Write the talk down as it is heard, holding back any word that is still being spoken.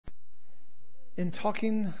in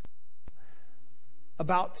talking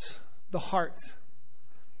about the heart,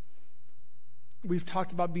 we've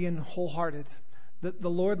talked about being wholehearted. The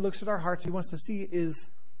Lord looks at our hearts. He wants to see is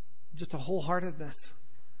just a wholeheartedness.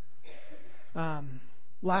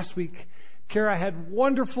 Last week, Kara had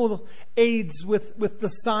wonderful aids with the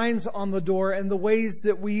signs on the door and the ways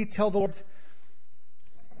that we tell the Lord,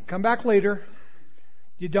 come back later.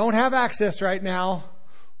 You don't have access right now,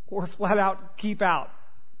 or flat out keep out.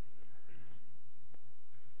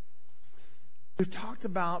 We've talked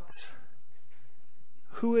about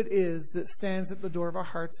who it is that stands at the door of our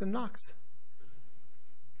hearts and knocks.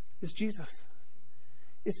 It's Jesus.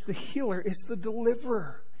 It's the healer. It's the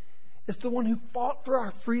deliverer. It's the one who fought for our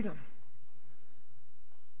freedom.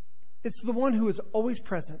 It's the one who is always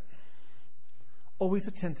present, always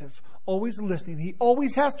attentive, always listening. He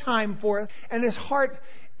always has time for us, and his heart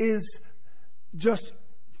is just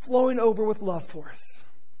flowing over with love for us.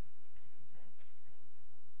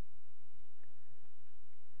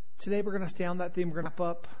 Today we're going to stay on that theme. We're going to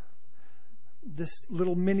wrap up this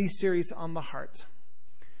little mini-series on the heart.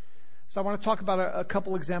 So I want to talk about a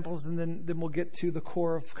couple examples, and then we'll get to the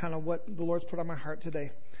core of kind of what the Lord's put on my heart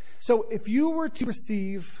today. So if you were to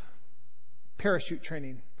receive parachute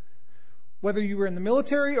training, whether you were in the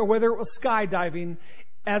military or whether it was skydiving,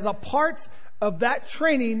 as a part of that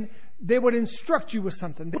training, they would instruct you with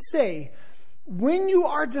something. They say, when you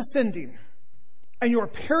are descending and your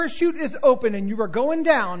parachute is open and you are going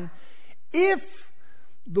down, if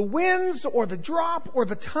the winds or the drop or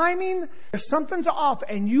the timing, if something's off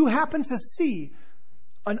and you happen to see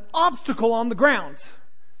an obstacle on the ground,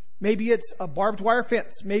 maybe it's a barbed wire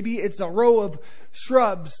fence, maybe it's a row of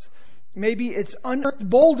shrubs, maybe it's unearthed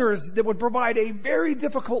boulders that would provide a very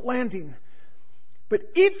difficult landing. But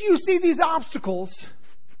if you see these obstacles,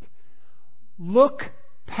 look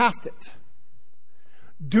past it.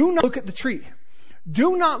 Do not look at the tree.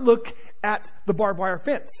 Do not look at the barbed wire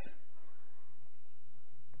fence.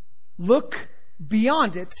 Look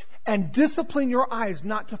beyond it and discipline your eyes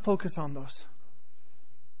not to focus on those.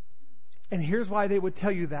 And here's why they would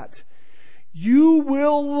tell you that. You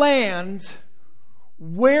will land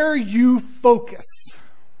where you focus.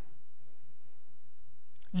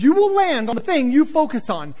 You will land on the thing you focus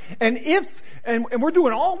on. And we're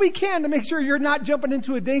doing all we can to make sure you're not jumping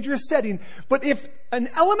into a dangerous setting. But if an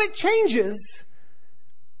element changes,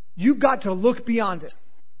 you've got to look beyond it.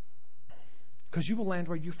 Because you will land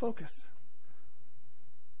where you focus.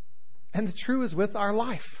 And the truth is with our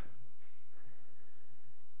life.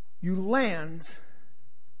 You land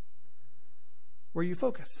where you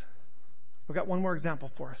focus. I've got one more example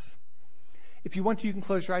for us. If you want to, you can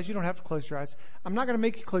close your eyes. You don't have to close your eyes. I'm not going to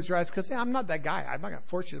make you close your eyes because I'm not that guy. I'm not going to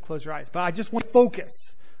force you to close your eyes. But I just want to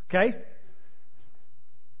focus. Okay?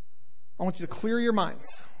 I want you to clear your minds.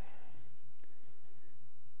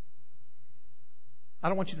 I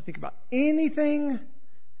don't want you to think about anything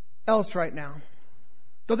else right now.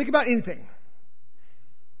 Don't think about anything.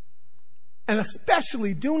 And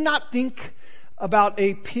especially do not think about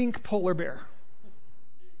a pink polar bear.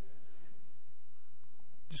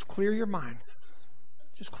 Just clear your minds.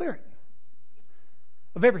 Just clear it.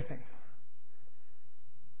 Of everything.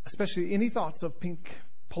 Especially any thoughts of pink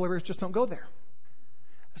polar bears, just don't go there.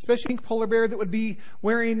 Especially pink polar bear that would be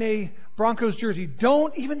wearing a Broncos jersey.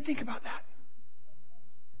 Don't even think about that.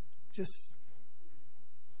 Just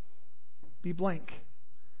be blank.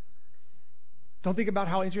 Don't think about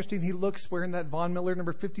how interesting he looks wearing that Von Miller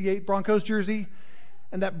number 58 Broncos jersey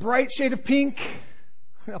and that bright shade of pink.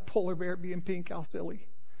 A polar bear being pink, how silly.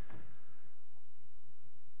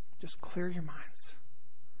 Just clear your minds.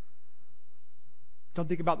 Don't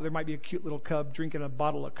think about there might be a cute little cub drinking a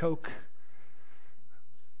bottle of Coke.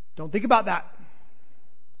 Don't think about that.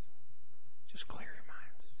 Just clear your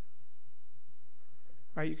minds.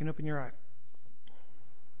 All right, you can open your eyes.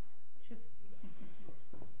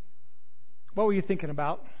 What were you thinking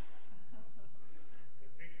about?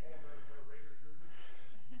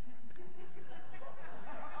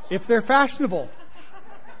 If they're fashionable.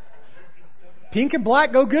 Pink and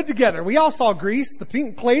black go good together. We all saw Grease. The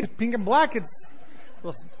pink played pink and black. It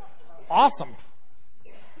was awesome.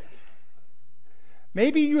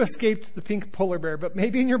 Maybe you escaped the pink polar bear, but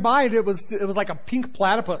maybe in your mind it was like a pink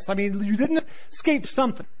platypus. I mean, you didn't escape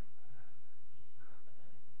something.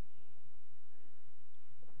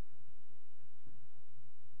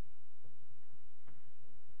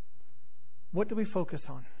 What do we focus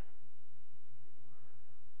on?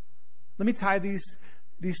 Let me tie these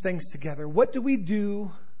things together. What do we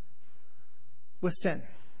do with sin?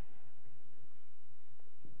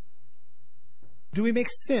 Do we make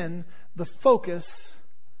sin the focus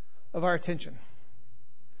of our attention?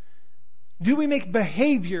 Do we make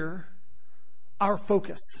behavior our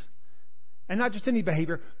focus? And not just any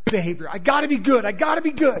behavior. I got to be good. I got to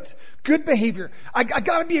be good. Good behavior. I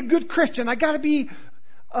got to be a good Christian. I got to be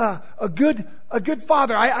a good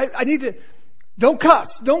father. I need to. Don't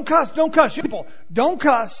cuss. Don't cuss. Don't cuss. People, don't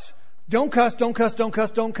cuss. Don't cuss. Don't cuss. Don't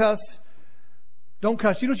cuss. Don't cuss. Don't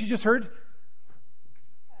cuss. You know what you just heard?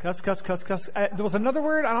 Cuss, cuss, cuss, cuss. There was another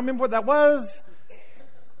word. I don't remember what that was.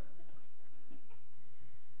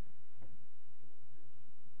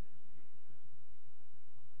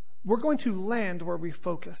 We're going to land where we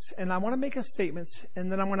focus. And I want to make a statement,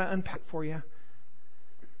 and then I'm going to unpack for you.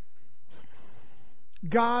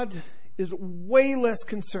 God is way less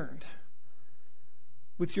concerned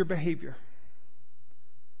with your behavior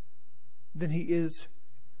than He is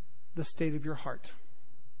the state of your heart.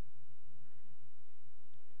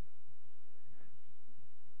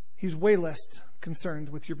 He's way less concerned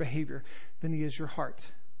with your behavior than He is your heart.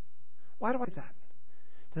 Why do I say that?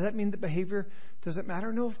 Does that mean that behavior doesn't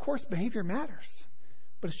matter? No, of course behavior matters,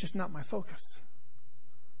 but it's just not my focus.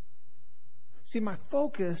 See, my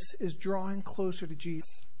focus is drawing closer to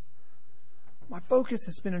Jesus. My focus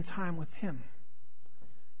is spending time with Him.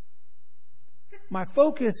 My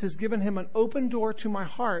focus has given Him an open door to my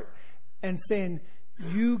heart and saying,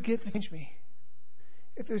 you get to change me.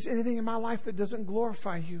 If there's anything in my life that doesn't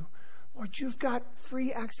glorify you, Lord, you've got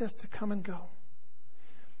free access to come and go.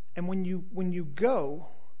 And when you go,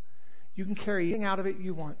 you can carry anything out of it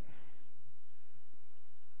you want.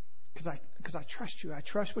 Because I trust you. I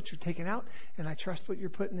trust what you're taking out, and I trust what you're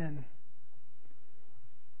putting in.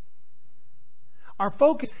 Our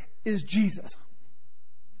focus is Jesus.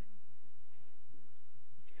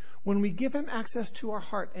 When we give Him access to our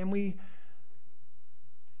heart and we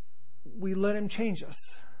let Him change us,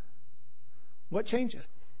 what changes?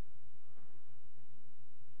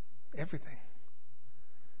 Everything.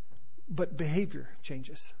 But behavior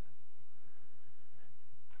changes.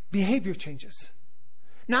 Behavior changes.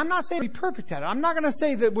 Now, I'm not saying be perfect at it. I'm not going to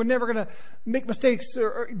say that we're never going to make mistakes,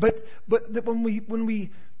 but that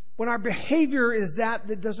when our behavior is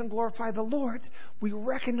that doesn't glorify the Lord, we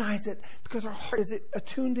recognize it because our heart is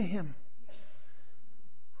attuned to Him.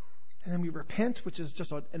 And then we repent, which is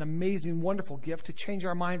just an amazing, wonderful gift to change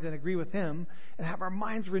our minds and agree with Him and have our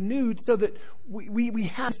minds renewed so that we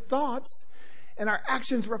have thoughts and our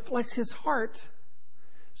actions reflect His heart.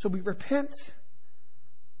 So we repent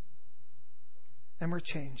and we're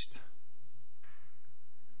changed.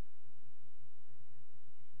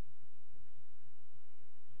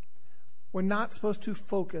 We're not supposed to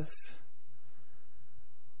focus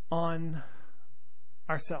on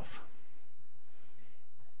ourselves.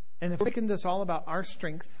 And if we're making this all about our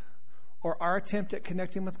strength or our attempt at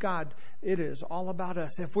connecting with God, it is all about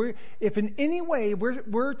us. If in any way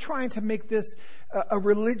we're trying to make this a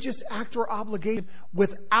religious act or obligation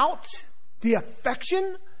without the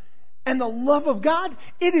affection and the love of God,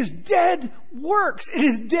 it is dead works. It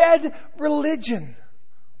is dead religion.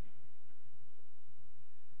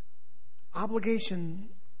 Obligation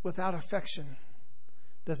without affection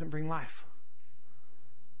doesn't bring life.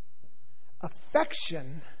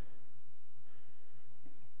 Affection,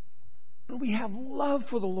 when we have love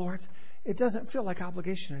for the Lord, it doesn't feel like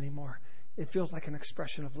obligation anymore. It feels like an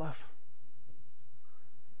expression of love.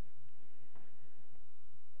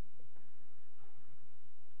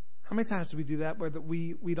 How many times do we do that where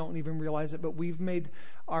we don't even realize it, but we've made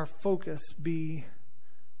our focus be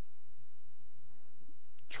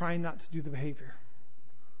trying not to do the behavior?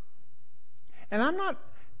 And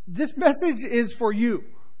this message is for you.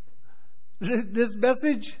 This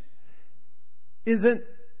message isn't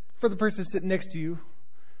for the person sitting next to you.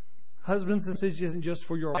 Husbands, this message isn't just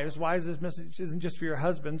for your wives. Wives, this message isn't just for your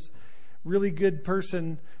husbands. Really good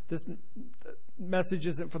person, this message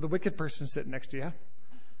isn't for the wicked person sitting next to you.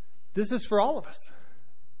 This is for all of us.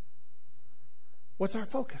 What's our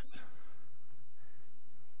focus?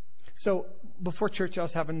 So before church, I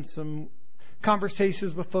was having some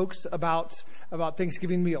conversations with folks about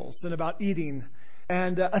Thanksgiving meals and about eating.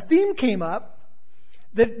 And a theme came up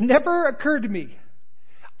that never occurred to me.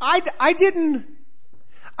 I didn't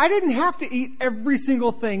have to eat every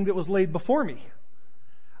single thing that was laid before me.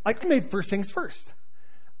 I made first things first.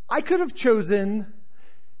 I could have chosen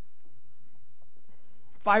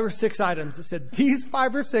 5 or 6 items that said, these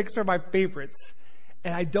 5 or 6 are my favorites.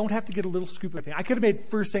 And I don't have to get a little scoop of everything. I could have made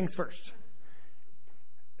first things first.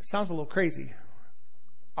 It sounds a little crazy.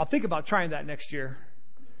 I'll think about trying that next year.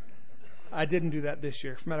 I didn't do that this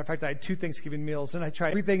year. As a matter of fact, I had 2 Thanksgiving meals, and I tried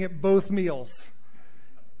everything at both meals.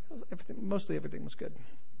 Mostly everything was good.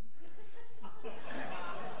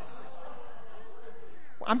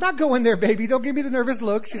 I'm not going there, baby. Don't give me the nervous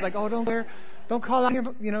look. She's like, oh, don't call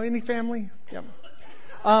out, any family. Yep.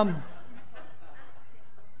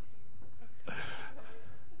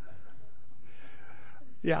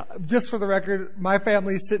 Yeah, just for the record, my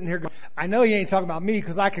family's sitting here going, I know he ain't talking about me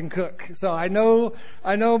because I can cook. So I know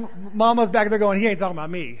Mama's back there going, he ain't talking about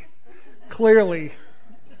me. Clearly.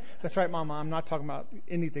 That's right, Mama. I'm not talking about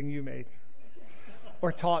anything you made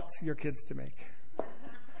or taught your kids to make.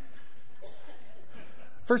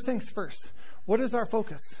 First things first. What is our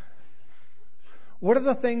focus? What are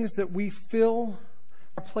the things that we fill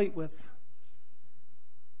our plate with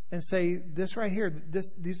and say, this right here,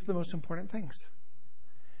 these are the most important things?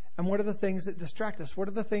 And what are the things that distract us? What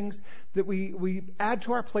are the things that we add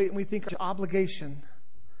to our plate and we think are obligation?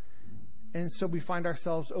 And so we find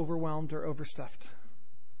ourselves overwhelmed or overstuffed.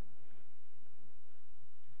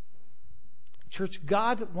 Church,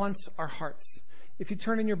 God wants our hearts. If you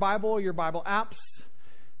turn in your Bible or your Bible apps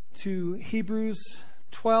to Hebrews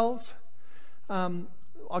 12,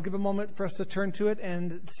 I'll give a moment for us to turn to it.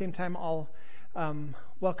 And at the same time, I'll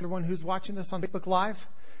welcome everyone who's watching us on Facebook Live.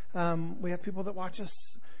 We have people that watch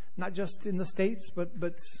us not just in the States, but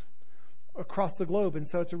across the globe. And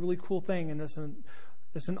so it's a really cool thing. And it's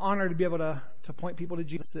an honor to be able to point people to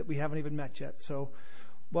Jesus that we haven't even met yet. So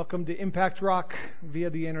welcome to Impact Rock via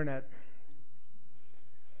the internet.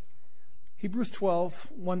 Hebrews 12,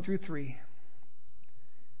 1-3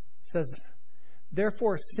 says,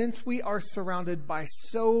 therefore, since we are surrounded by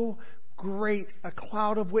so great a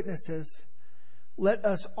cloud of witnesses, let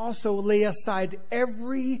us also lay aside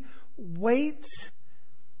every weight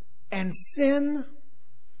and sin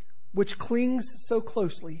which clings so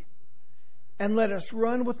closely, and let us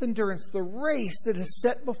run with endurance the race that is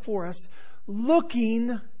set before us,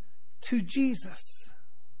 looking to Jesus,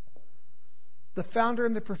 the founder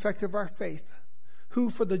and the perfecter of our faith, who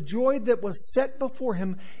for the joy that was set before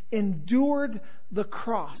him endured the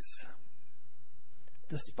cross,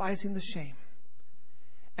 despising the shame,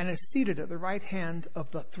 and is seated at the right hand of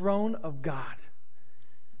the throne of God.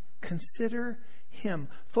 Consider him.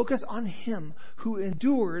 Focus on him who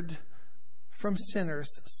endured from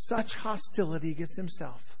sinners such hostility against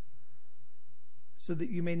himself, so that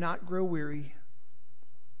you may not grow weary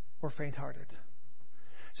or faint-hearted.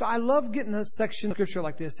 So I love getting a section of scripture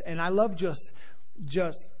like this, and I love just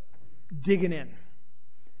digging in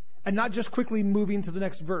and not just quickly moving to the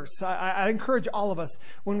next verse. I encourage all of us,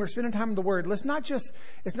 when we're spending time in the Word, it's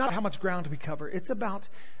not how much ground we cover. It's about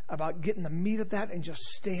getting the meat of that and just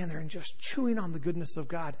staying there and just chewing on the goodness of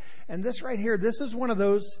God. And this right here, this is one of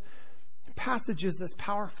those passages that's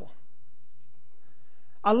powerful.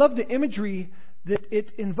 I love the imagery that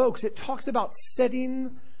it invokes. It talks about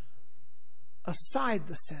setting aside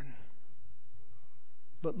the sin,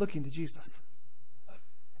 but looking to Jesus.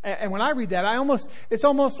 And when I read that, it's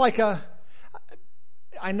almost like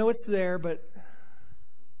I know it's there, but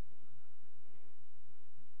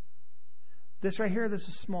this right here, this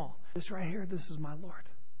is small. This right here, this is my Lord.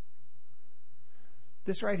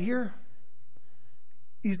 This right here,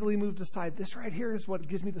 easily moved aside. This right here is what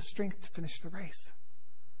gives me the strength to finish the race.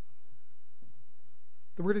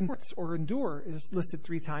 The word endurance or endure is listed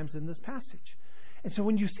 3 times in this passage. And so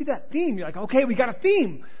when you see that theme, you're like, okay, we got a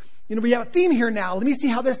theme. We have a theme here now. Let me see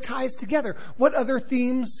how this ties together. What other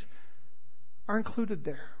themes are included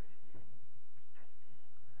there?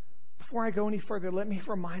 Before I go any further, let me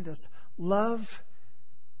remind us, love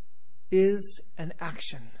is an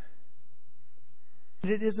action.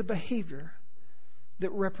 And it is a behavior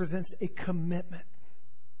that represents a commitment.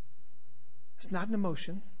 It's not an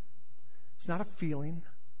emotion. It's not a feeling.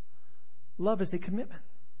 Love is a commitment.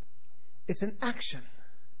 It's an action.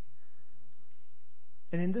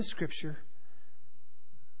 And in this scripture,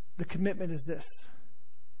 the commitment is this: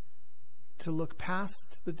 to look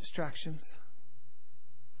past the distractions,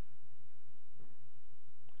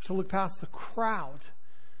 to look past the crowd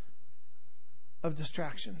of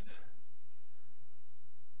distractions,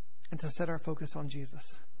 and to set our focus on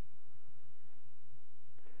Jesus.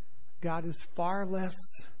 God is far less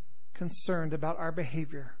concerned about our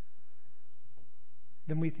behavior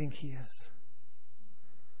than we think He is.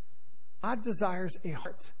 God desires a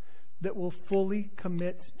heart that will fully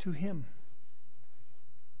commit to Him.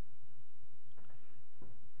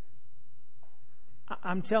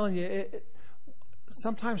 I'm telling you,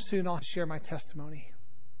 sometime soon I'll share my testimony.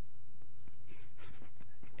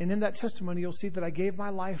 And in that testimony, you'll see that I gave my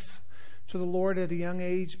life to the Lord at a young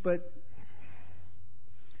age, but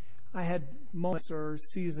I had moments or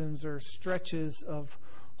seasons or stretches of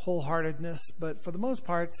wholeheartedness. But for the most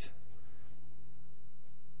part,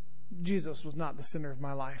 Jesus was not the center of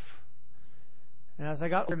my life. And as I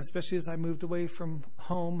got older, and especially as I moved away from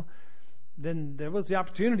home, then there was the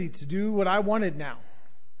opportunity to do what I wanted now,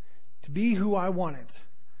 to be who I wanted.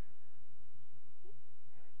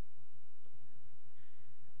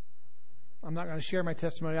 I'm not going to share my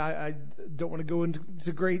testimony. I don't want to go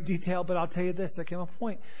into great detail, but I'll tell you this. There came a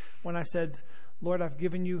point when I said, Lord, I've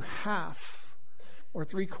given you half or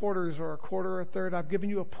 3/4 or 1/4 or 1/3. I've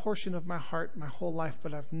given you a portion of my heart, my whole life,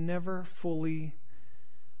 but I've never fully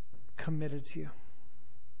committed to you.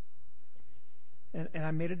 And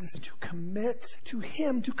I made a decision to commit to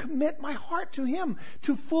Him, to commit my heart to Him,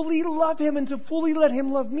 to fully love Him and to fully let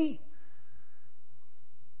Him love me.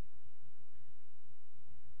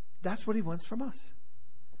 That's what He wants from us.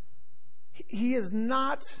 He is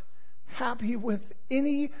not happy with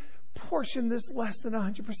any portion that's less than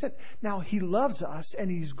 100%. Now, He loves us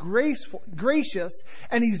and He's gracious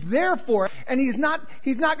and He's there for us, and He's not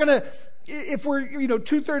going to, if we're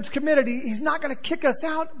 2/3 committed, He's not going to kick us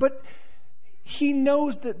out, but He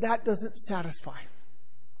knows that doesn't satisfy.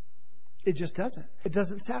 It just doesn't. It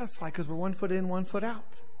doesn't satisfy because we're 1 foot in, 1 foot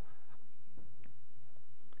out.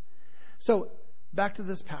 So, back to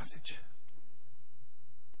this passage.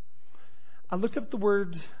 I looked up the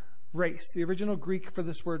word race, the original Greek for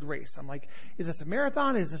this word race. I'm like, is this a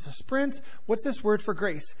marathon? Is this a sprint? What's this word for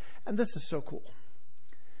grace? And this is so cool.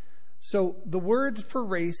 So the word for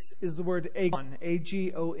race is the word agon,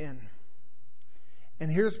 A-G-O-N.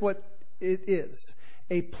 And here's what it is.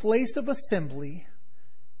 A place of assembly,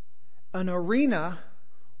 an arena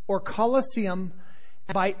or coliseum,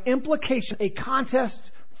 and by implication, a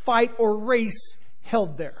contest, fight, or race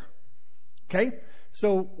held there. Okay?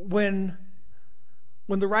 So when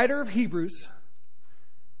the writer of Hebrews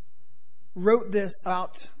wrote this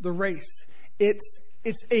about the race, it's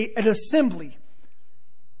an assembly.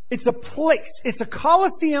 It's a place. It's a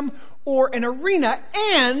coliseum or an arena,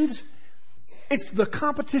 and it's the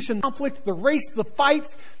competition, the conflict, the race, the fight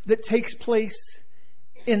that takes place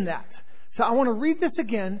in that. So I want to read this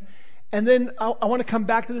again, and then I want to come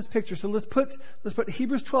back to this picture. So let's put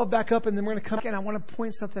Hebrews 12 back up, and then we're going to come back, and I want to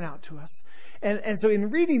point something out to us. And so in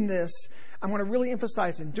reading this, I want to really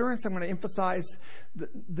emphasize endurance. I'm going to emphasize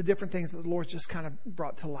the different things that the Lord just kind of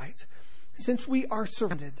brought to light. Since we are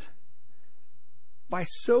surrounded by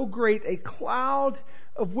so great a cloud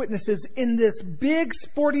of witnesses in this big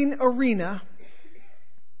sporting arena,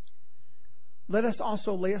 let us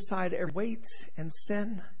also lay aside every weight and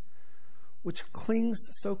sin which clings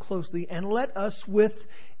so closely, and let us with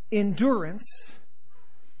endurance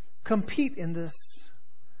compete in this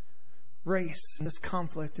race, in this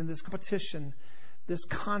conflict, in this competition, this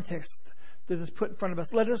context that is put in front of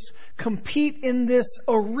us. Let us compete in this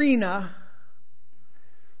arena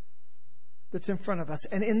that's in front of us.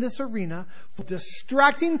 And in this arena, for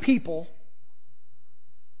distracting people,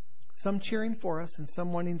 some cheering for us and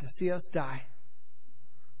some wanting to see us die,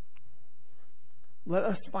 let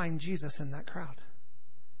us find Jesus in that crowd.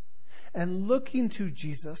 And looking to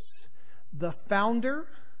Jesus, the founder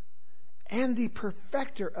and the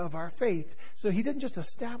perfecter of our faith. So He didn't just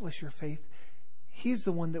establish your faith. He's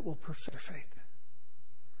the one that will perfect your faith.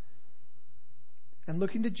 And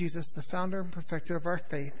looking to Jesus, the founder and perfecter of our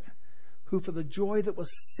faith, who for the joy that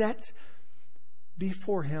was set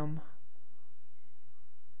before Him,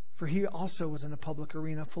 for He also was in a public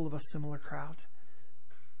arena full of a similar crowd,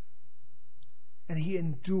 and He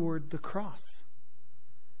endured the cross,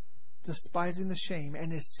 despising the shame,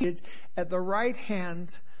 and is seated at the right hand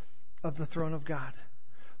of the throne of God.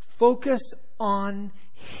 Focus on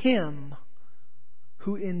Him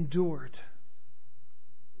who endured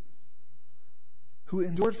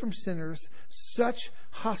from sinners such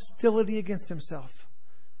hostility against Himself,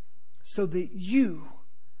 so that you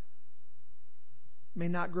may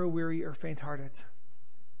not grow weary or faint-hearted.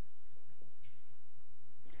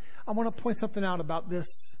 I want to point something out about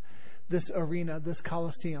this arena, this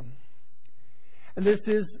Colosseum. And this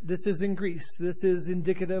is in Greece. This is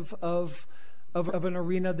indicative of an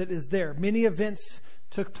arena that is there. Many events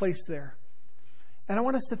took place there. And I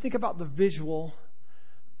want us to think about the visual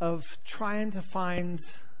of trying to find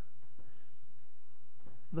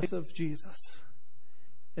the face of Jesus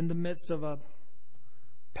in the midst of a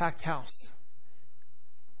packed house,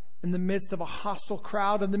 in the midst of a hostile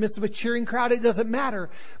crowd, in the midst of a cheering crowd. It doesn't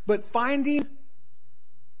matter. But finding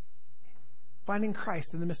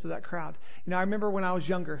Christ in the midst of that crowd. I remember when I was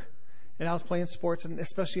younger and I was playing sports, and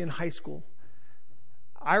especially in high school.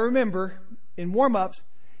 I remember in warm-ups,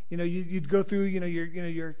 you'd go through,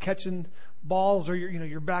 you're catching balls, or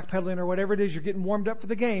you're backpedaling, or whatever it is, you're getting warmed up for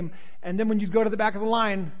the game. And then when you'd go to the back of the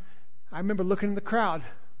line, I remember looking in the crowd,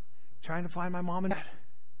 trying to find my mom and dad,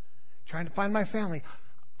 trying to find my family.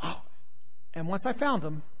 Oh, And once I found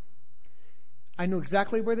them, I knew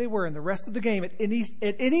exactly where they were in the rest of the game. At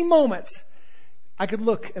any moment, I could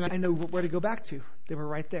look and I know where to go back to. They were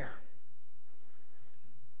right there.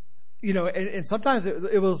 And sometimes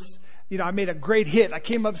it was, I made a great hit. I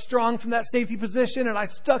came up strong from that safety position and I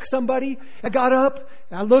stuck somebody. I got up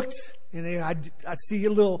and I looked and I'd see a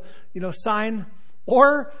little, sign.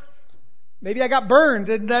 Or maybe I got burned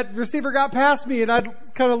and that receiver got past me and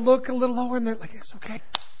I'd kind of look a little lower and they're like, it's okay.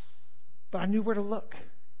 But I knew where to look.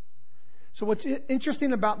 So what's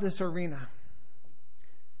interesting about this arena,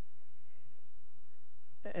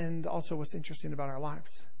 and also what's interesting about our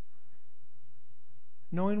lives,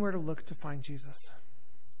 knowing where to look to find Jesus.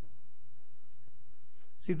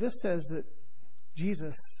 See, this says that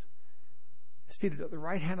Jesus is seated at the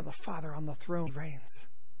right hand of the Father on the throne. He reigns.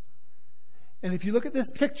 And if you look at this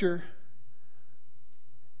picture,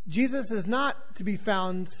 Jesus is not to be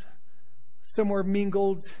found somewhere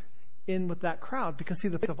mingled in with that crowd, because see,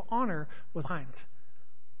 the place of honor was behind.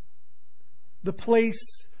 The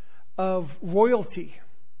place of royalty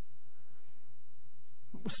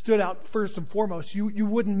stood out first and foremost. You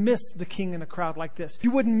wouldn't miss the king in a crowd like this. You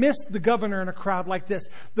wouldn't miss the governor in a crowd like this.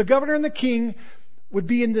 The governor and the king would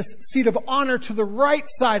be in this seat of honor to the right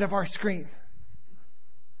side of our screen.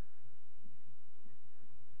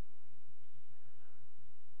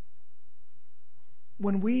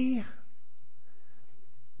 When we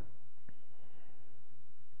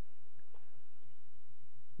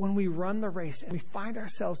run the race and we find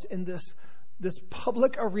ourselves in this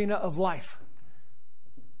public arena of life,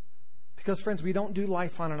 because friends, we don't do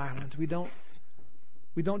life on an island. We don't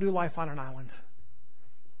do life on an island.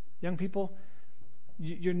 Young people,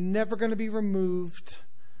 you're never going to be removed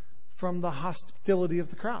from the hostility of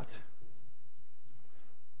the crowd.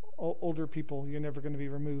 Older people, you're never going to be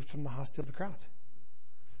removed from the hostility of the crowd.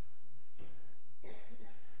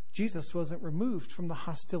 Jesus wasn't removed from the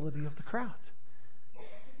hostility of the crowd.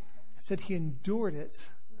 It said he endured it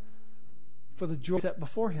for the joy set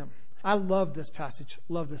before him. I love this passage.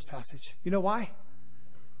 Love this passage. You know why?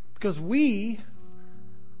 Because we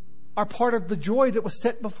are part of the joy that was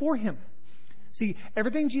set before him. See,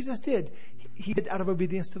 everything Jesus did, he did out of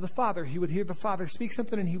obedience to the Father. He would hear the Father speak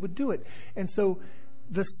something and he would do it. And so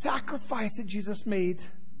the sacrifice that Jesus made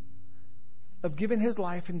of giving his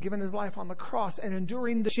life and giving his life on the cross and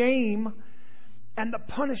enduring the shame and the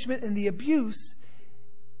punishment and the abuse,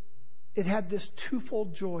 it had this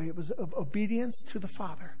twofold joy. It was of obedience to the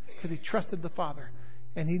Father because he trusted the Father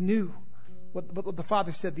and he knew what the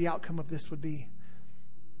Father said the outcome of this would be.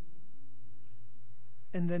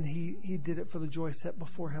 And then he did it for the joy set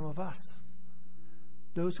before him of us,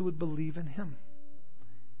 those who would believe in him.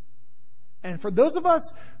 And for those of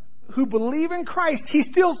us who believe in Christ, he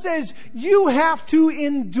still says you have to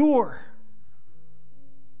endure.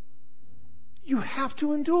 You have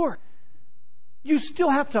to endure. You still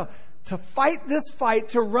have to fight this fight,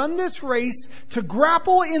 to run this race, to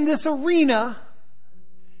grapple in this arena,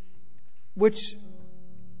 which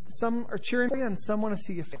some are cheering for you and some want to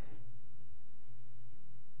see you fail.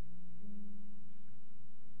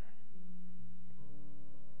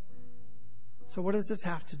 So what does this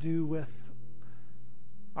have to do with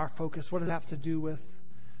our focus? What does it have to do with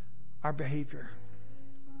our behavior?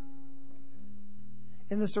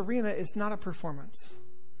 In this arena, it's not a performance.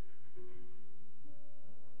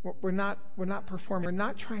 We're not performing. We're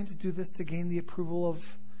not trying to do this to gain the approval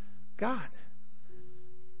of God.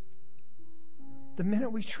 The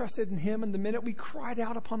minute we trusted in him and the minute we cried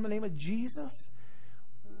out upon the name of Jesus,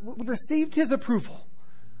 we received his approval.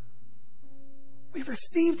 We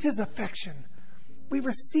received his affection. We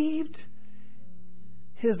received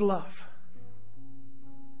his love.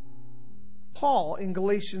 Paul in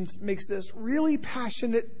Galatians makes this really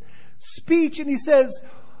passionate speech and he says,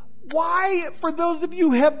 why, for those of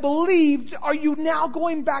you who have believed, are you now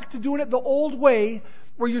going back to doing it the old way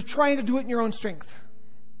where you're trying to do it in your own strength?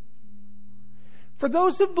 For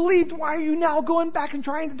those who believed, why are you now going back and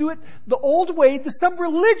trying to do it the old way, some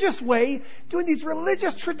religious way, doing these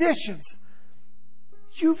religious traditions?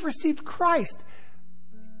 You've received Christ.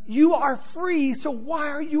 You are free, so why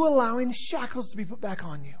are you allowing shackles to be put back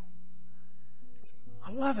on you?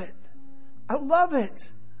 I love it. I love it.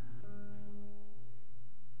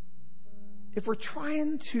 If we're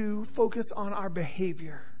trying to focus on our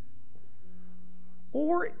behavior,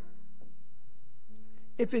 or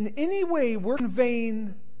if in any way we're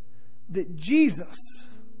conveying that Jesus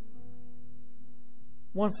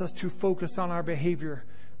wants us to focus on our behavior,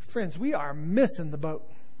 friends, we are missing the boat.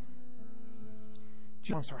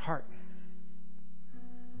 Jesus wants our heart.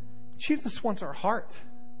 Jesus wants our heart.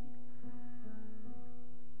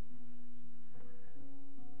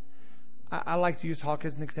 I like to use Hawk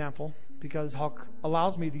as an example because Hawk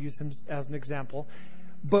allows me to use him as an example.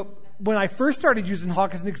 But when I first started using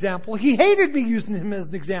Hawk as an example, he hated me using him as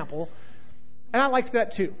an example. And I liked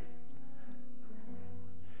that too.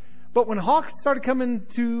 But when Hawk started coming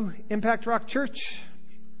to Impact Rock Church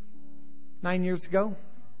 9 years ago,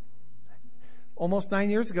 almost 9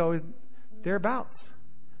 years ago, thereabouts,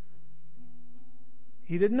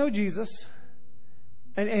 he didn't know Jesus.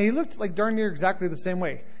 And he looked like darn near exactly the same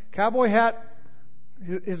way. Cowboy hat,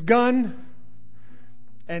 his gun,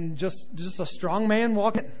 and just a strong man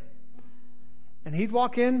walking. And he'd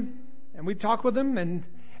walk in, and we'd talk with him, and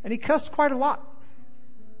he cussed quite a lot.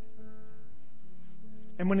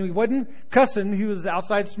 And when he wasn't cussing, he was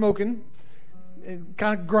outside smoking, and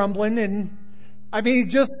kind of grumbling, and I mean,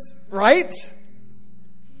 just, right?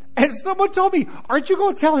 And someone told me, aren't you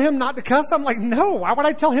going to tell him not to cuss? I'm like, no, why would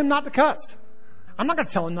I tell him not to cuss? I'm not going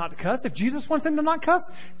to tell him not to cuss. If Jesus wants him to not cuss,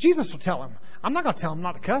 Jesus will tell him. I'm not going to tell him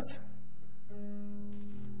not to cuss.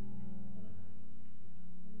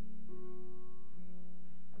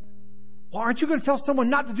 Well, aren't you going to tell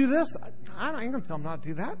someone not to do this? I ain't going to tell them not to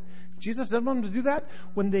do that. If Jesus doesn't want them to do that,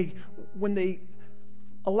 when they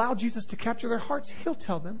allow Jesus to capture their hearts, He'll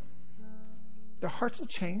tell them. Their hearts will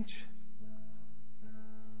change.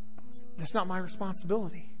 It's not my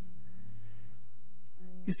responsibility.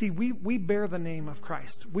 You see, we bear the name of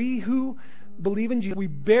Christ. We who believe in Jesus, we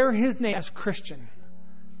bear His name as Christian.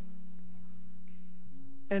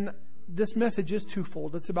 And this message is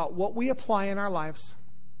twofold. It's about what we apply in our lives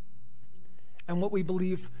and what we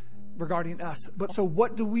believe regarding us. But so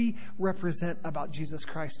what do we represent about Jesus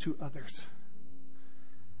Christ to others?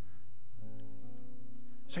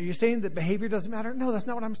 So you're saying that behavior doesn't matter? No, that's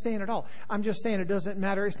not what I'm saying at all. I'm just saying it doesn't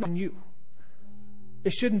matter. It's not on you.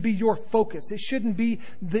 It shouldn't be your focus. It shouldn't be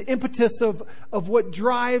the impetus of what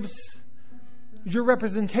drives your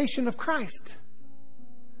representation of Christ.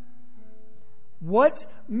 What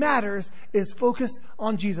matters is focus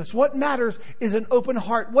on Jesus. What matters is an open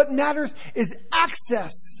heart. What matters is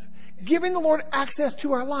access. Giving the Lord access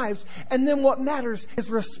to our lives. And then what matters is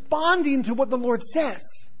responding to what the Lord says.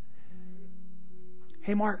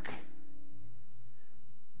 Hey, Mark.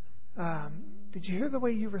 Did you hear the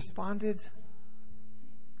way you responded?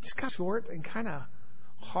 Just kind of short and kind of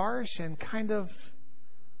harsh and kind of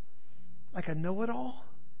like a know-it-all.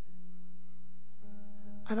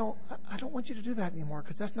 I don't want you to do that anymore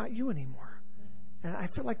because that's not you anymore. And I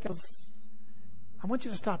feel like I want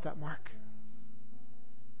you to stop that, Mark.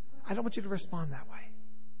 I don't want you to respond that way.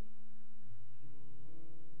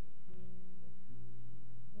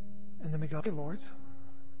 And then we go, okay, Lord,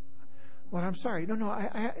 I'm sorry. No,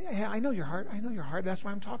 I know your heart. I know your heart. That's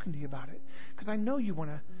why I'm talking to you about it. Because I know you want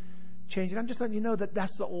to change it. I'm just letting you know that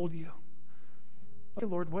that's the old you. Okay,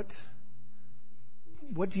 Lord, what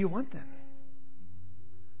do you want then?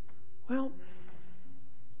 Well,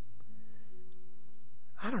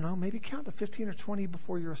 I don't know. Maybe count to 15 or 20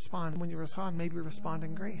 before you respond. When you respond, maybe respond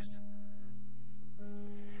in grace.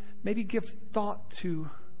 Maybe give thought to,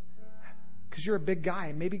 because you're a big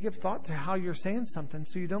guy, maybe give thought to how you're saying something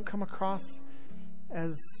so you don't come across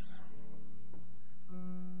as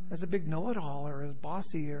a big know-it-all or as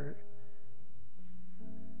bossy. Or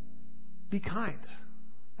be kind.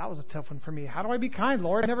 That was a tough one for me. How do I be kind,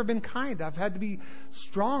 Lord? I've never been kind. I've had to be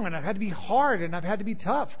strong and I've had to be hard and I've had to be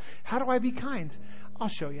tough. How do I be kind? I'll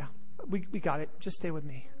show you. We got it. Just stay with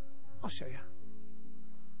me. I'll show you.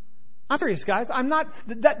 I'm serious, guys. I'm not.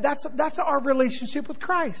 That's our relationship with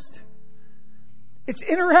Christ. It's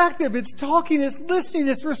interactive. It's talking. It's listening.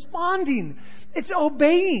 It's responding. It's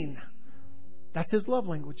obeying. That's His love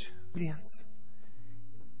language. Obedience.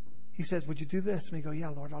 He says, "Would you do this?" And we go, "Yeah,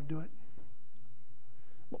 Lord, I'll do it."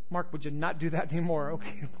 Mark, would you not do that anymore?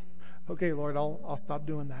 Okay, Lord, I'll stop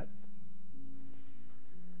doing that.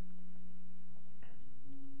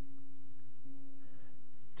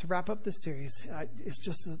 To wrap up this series, it's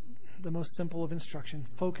just the most simple of instruction.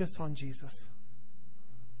 Focus on Jesus.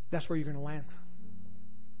 That's where you're going to land.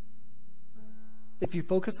 If you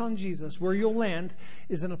focus on Jesus, where you'll land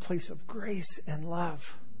is in a place of grace and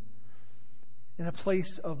love. In a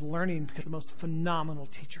place of learning because the most phenomenal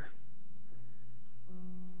teacher.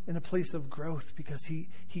 In a place of growth because He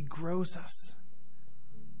grows us.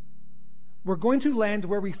 We're going to land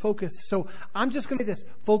where we focus. So I'm just going to say this.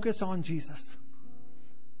 Focus on Jesus.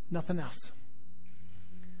 Nothing else.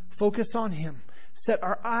 Focus on Him. Set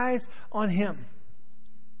our eyes on Him.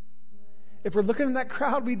 If we're looking in that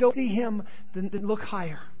crowd, we don't see Him, then look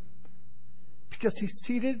higher. Because He's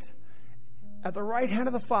seated at the right hand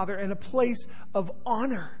of the Father in a place of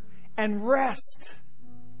honor and rest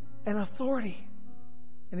and authority.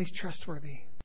 And He's trustworthy.